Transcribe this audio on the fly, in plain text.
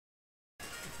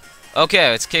Okay,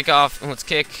 let's kick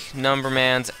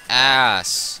Numberman's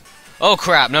ass. Oh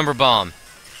crap, Number Bomb.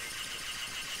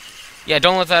 Yeah,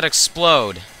 don't let that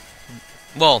explode.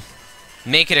 Well,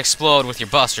 make it explode with your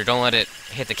buster, don't let it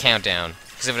hit the countdown.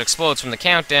 Because if it explodes from the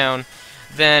countdown,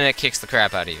 then it kicks the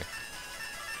crap out of you.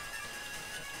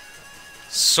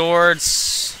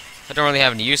 Swords, I don't really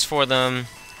have any use for them.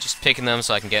 Just picking them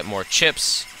so I can get more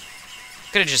chips.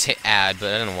 Could've just hit add,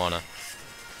 but I didn't wanna.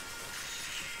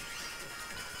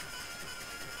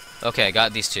 Okay,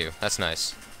 got these two. That's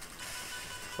nice.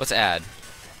 What's add?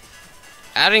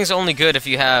 Adding's only good if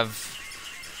you have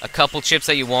a couple chips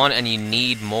that you want and you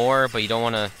need more, but you don't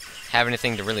want to have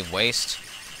anything to really waste.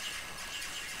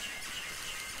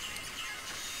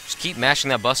 Just keep mashing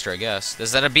that buster, I guess.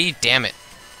 Is that a B? Damn it.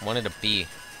 I wanted a B.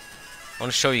 I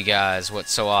want to show you guys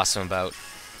what's so awesome about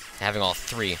having all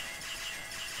three.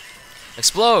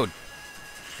 Explode!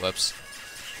 Whoops.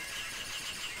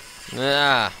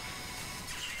 Ah.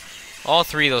 All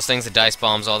three of those things, the dice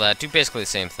bombs, all that, do basically the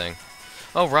same thing.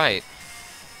 Oh, right.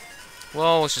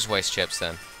 Well, let's just waste chips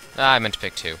then. Ah, I meant to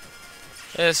pick two.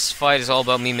 This fight is all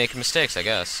about me making mistakes, I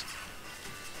guess.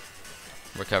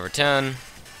 Recover 10.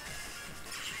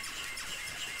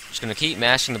 Just gonna keep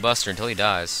mashing the buster until he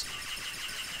dies.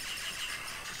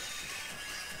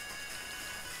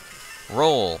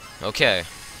 Roll. Okay.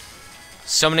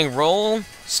 Summoning roll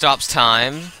stops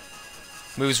time,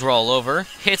 moves roll over,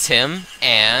 hits him,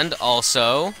 and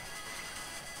also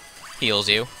heals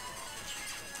you.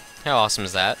 How awesome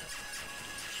is that?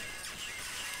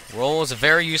 Roll is a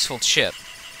very useful chip.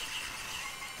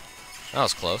 That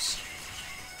was close.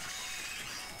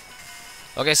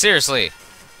 Okay, seriously.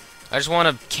 I just want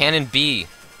a cannon B.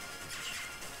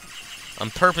 I'm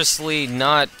purposely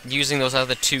not using those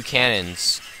other two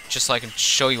cannons, just so I can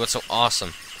show you what's so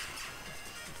awesome.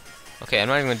 Okay, I'm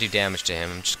not even going to do damage to him.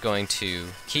 I'm just going to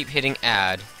keep hitting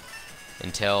add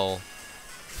until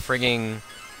frigging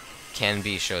Cannon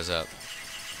B shows up.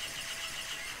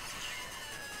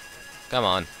 Come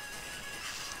on.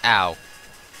 Ow.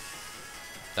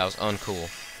 That was uncool.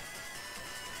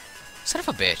 Son of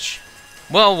a bitch.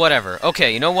 Well, whatever.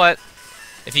 Okay, you know what?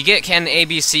 If you get Cannon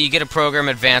ABC, you get a program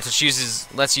advance which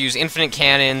lets you use infinite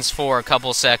cannons for a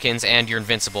couple seconds and you're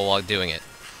invincible while doing it.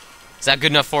 Is that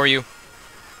good enough for you?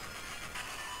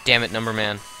 Damn it,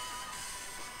 Numberman.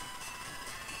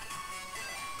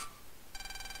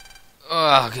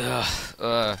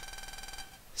 Ugh.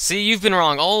 See, you've been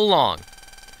wrong all along.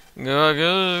 I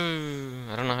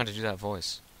don't know how to do that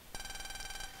voice.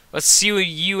 Let's see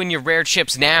you and your rare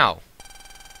chips now.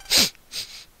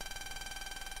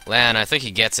 Lan, I think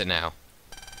he gets it now.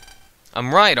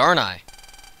 I'm right, aren't I?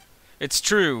 It's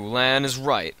true, Lan is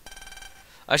right.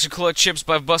 I should collect chips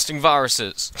by busting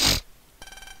viruses.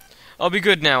 I'll be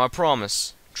good now, I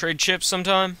promise. Trade chips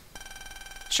sometime?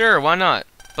 Sure, why not?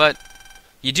 But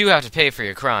you do have to pay for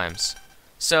your crimes.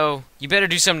 So, you better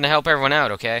do something to help everyone out,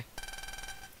 okay?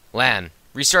 Lan,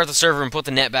 restart the server and put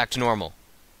the net back to normal.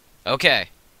 Okay.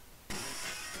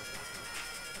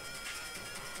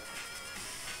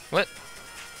 What?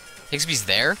 Higsby's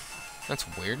there? That's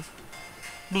weird.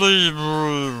 Bleep.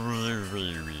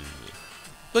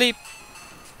 Bleep.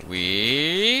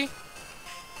 Wee.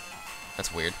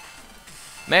 That's weird.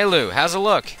 Melu, how's it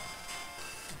look?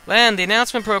 Lan, the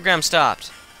announcement program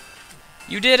stopped.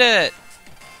 You did it!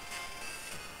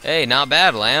 Hey, not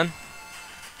bad, Lan.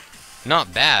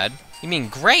 Not bad? You mean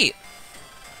great?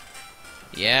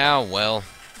 Yeah, well.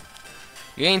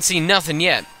 You ain't seen nothing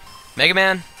yet.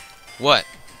 Megaman? What?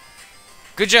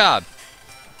 Good job!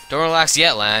 Don't relax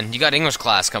yet, Lan. You got English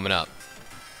class coming up.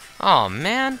 Aw,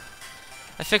 man.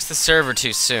 I fixed the server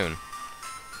too soon.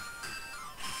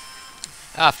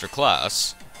 After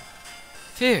class.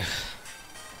 Phew.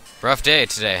 Rough day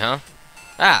today, huh?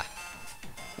 Ah.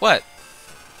 What?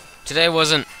 Today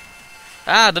wasn't...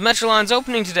 Ah, the Metro Line's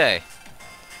opening today.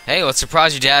 Hey, let's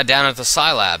surprise your dad down at the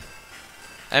Scilab.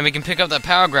 And we can pick up that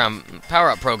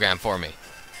power-up program for me.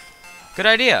 Good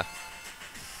idea.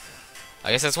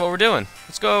 I guess that's what we're doing.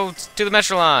 Let's go to the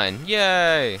Metro Line.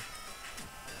 Yay!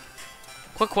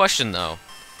 Quick question, though.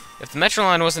 If the Metro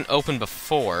Line wasn't open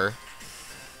before,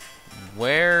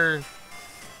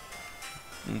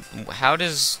 how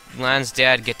does Lan's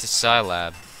dad get to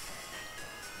Scilab?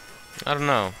 I don't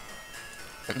know.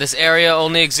 This area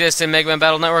only exists in Megaman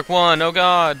Battle Network 1. Oh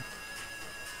god!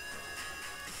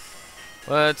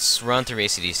 Let's run through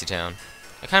AC/DC Town.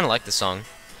 I kind of like the song.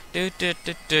 Do do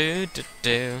do do do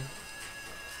do.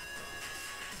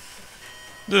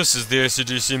 This is the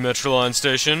AC/DC Metro Line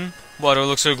station. Why do I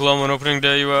look so glum on opening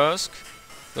day, you ask?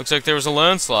 Looks like there was a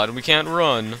landslide and we can't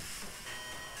run.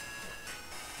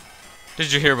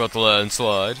 Did you hear about the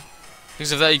landslide?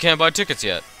 Because of that, you can't buy tickets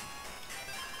yet.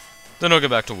 Then I'll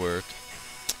get back to work.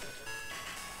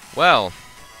 Well,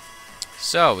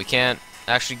 so we can't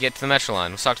actually get to the Metro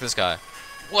line. Let's talk to this guy.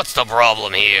 What's the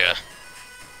problem here?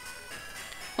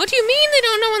 What do you mean they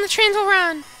don't know when the trains will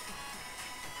run?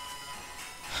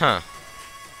 Huh.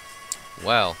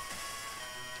 Well.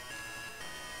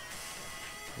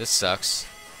 This sucks.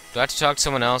 Do I have to talk to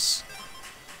someone else?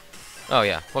 Oh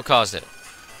yeah, what caused it?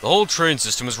 The whole train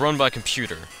system is run by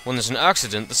computer. When there's an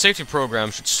accident, the safety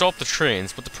program should stop the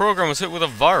trains, but the program was hit with a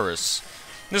virus.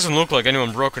 It doesn't look like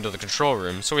anyone broke into the control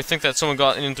room, so we think that someone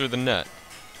got in through the net.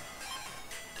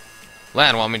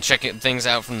 Lan, want me to check things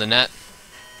out from the net?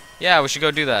 Yeah, we should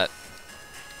go do that.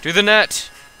 Do the net!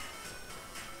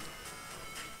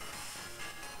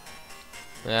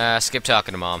 Skip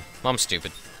talking to Mom. Mom's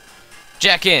stupid.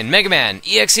 Jack in, Megaman,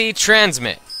 EXE,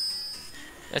 transmit!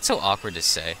 That's so awkward to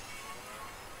say.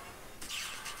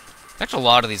 In fact, a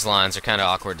lot of these lines are kind of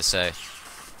awkward to say.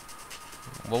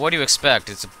 Well, what do you expect?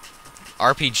 It's a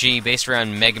RPG based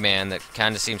around Megaman that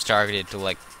kind of seems targeted to,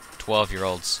 like,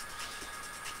 12-year-olds.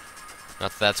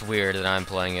 Not that that's weird that I'm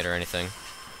playing it or anything.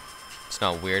 It's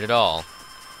not weird at all.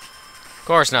 Of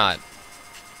course not.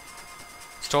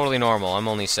 It's totally normal. I'm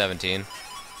only 17.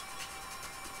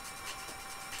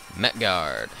 Met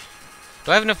Guard.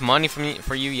 Do I have enough money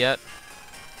for you yet?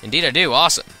 Indeed I do.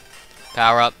 Awesome.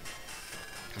 Power up.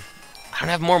 I don't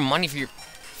have more money for you.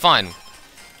 Fine.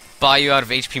 Buy you out of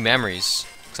HP memories.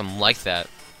 Because I'm like that.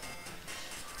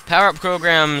 Power-up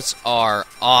programs are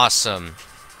awesome.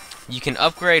 You can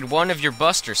upgrade one of your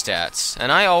buster stats.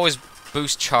 And I always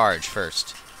boost charge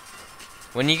first.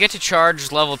 When you get to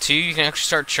charge level 2, you can actually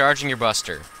start charging your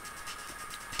buster.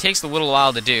 It takes a little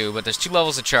while to do, but there's 2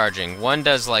 levels of charging. One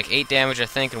does like 8 damage, I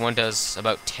think, and one does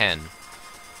about 10.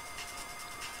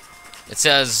 It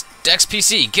says, Dex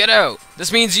PC, get out!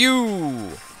 This means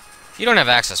you! You don't have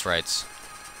access rights.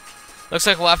 Looks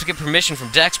like we'll have to get permission from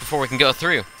Dex before we can go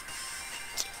through.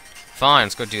 Fine,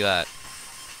 let's go do that.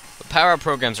 But power-up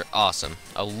programs are awesome.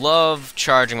 I love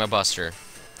charging my buster.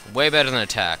 Way better than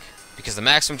attack. Because the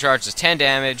maximum charge is 10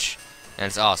 damage, and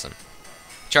it's awesome.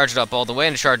 Charge it up all the way,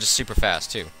 and it charges super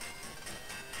fast, too.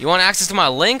 You want access to my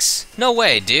links? No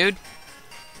way, dude.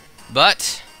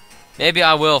 But maybe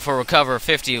I will for Recover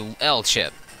 50L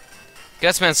chip.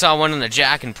 Gutsman saw one in the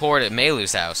jack and poured at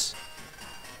Meilu's house.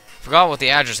 Forgot what the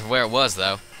address of where it was,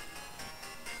 though.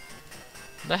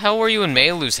 The hell were you in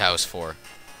Meilu's house for?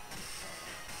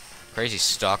 Crazy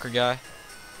stalker guy?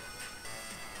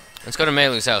 Let's go to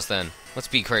Meilu's house, then. Let's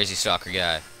be crazy stalker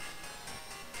guy.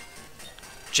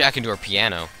 Jack into her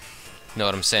piano. Know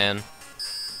what I'm saying?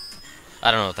 I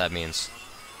don't know what that means.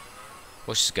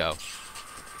 Let's just go.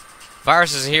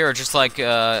 Viruses here are just like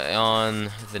on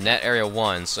the net area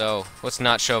 1, so let's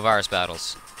not show virus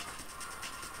battles.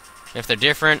 If they're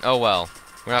different, oh well.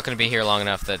 We're not going to be here long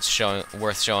enough that's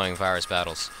worth showing virus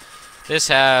battles. This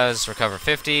has Recover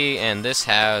 50, and this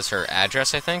has her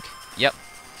address, I think. Yep.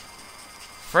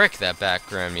 Frick, that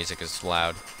background music is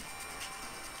loud.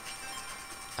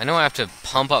 I know I have to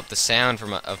pump up the sound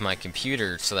of my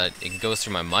computer so that it goes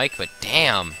through my mic, but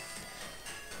damn!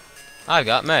 I've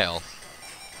got mail.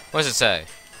 What does it say?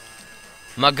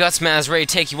 My Gutsman is ready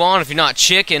to take you on if you're not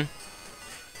chicken.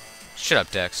 Shut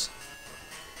up, Dex.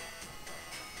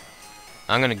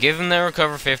 I'm gonna give him that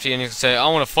Recover 50, and he's gonna say, I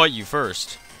want to fight you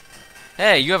first.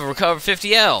 Hey, you have a Recover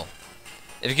 50L.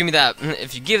 If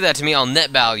you give that to me, I'll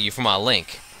net value you for my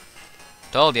link.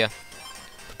 Told ya.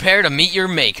 Prepare to meet your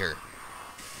maker.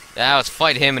 Now let's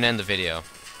fight him and end the video.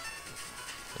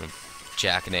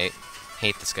 Jackanate.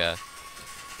 Hate this guy.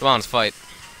 Come on, let's fight.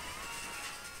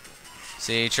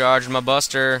 See, charging my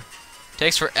buster.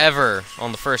 Takes forever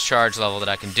on the first charge level that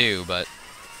I can do, but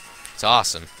it's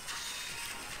awesome.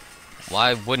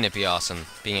 Why wouldn't it be awesome,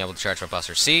 being able to charge my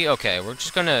buster? See? Okay, we're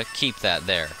just gonna keep that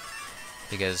there.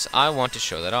 Because I want to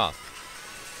show that off.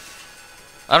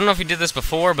 I don't know if you did this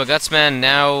before, but Gutsman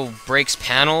now breaks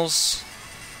panels.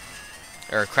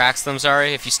 Or cracks them,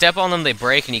 sorry. If you step on them, they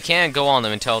break, and you can't go on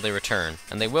them until they return.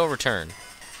 And they will return.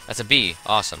 That's a B.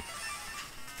 Awesome.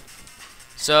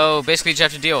 So, basically, you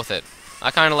just have to deal with it.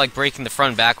 I kind of like breaking the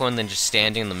front back one, then just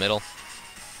standing in the middle.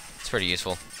 It's pretty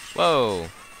useful. Whoa.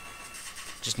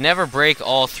 Just never break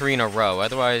all 3 in a row,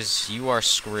 otherwise you are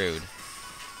screwed.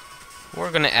 We're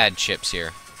going to add chips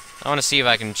here. I want to see if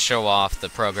I can show off the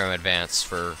program advance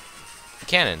for the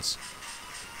cannons.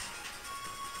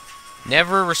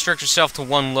 Never restrict yourself to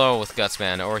 1 low with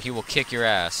Gutsman, or he will kick your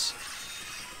ass.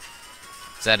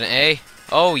 Is that an A?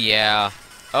 Oh yeah.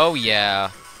 Oh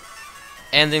yeah.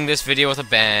 Ending this video with a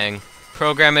bang.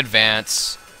 Program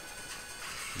advance.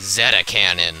 Zeta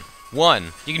cannon.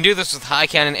 1. You can do this with high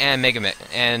cannon and Megaman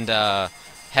and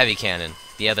heavy cannon.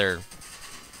 The other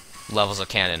levels of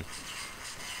cannon.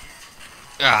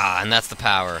 Ah, and that's the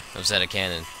power of Zeta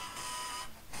cannon.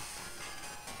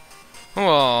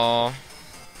 Oh.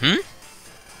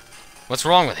 What's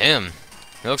wrong with him?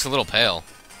 He looks a little pale.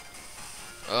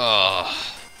 Ugh.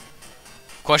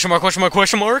 Question mark, question mark,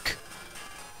 question mark?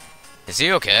 Is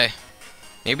he okay?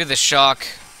 Maybe the shock...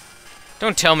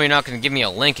 Don't tell me you're not going to give me a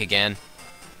link again.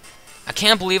 I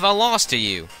can't believe I lost to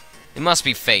you. It must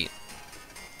be fate.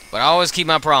 But I always keep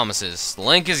my promises. The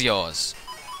link is yours.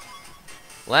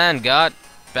 Land got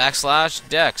 /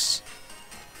 Dex.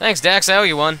 Thanks, Dex. I owe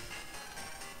you one.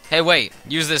 Hey, wait.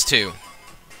 Use this too.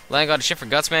 Lan got a shit for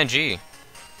Gutsman G.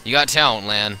 You got talent,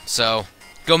 Lan, so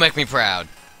go make me proud.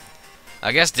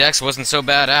 I guess Dex wasn't so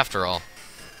bad after all.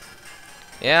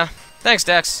 Yeah, thanks,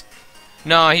 Dex.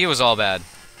 No, he was all bad.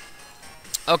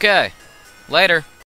 Okay, later.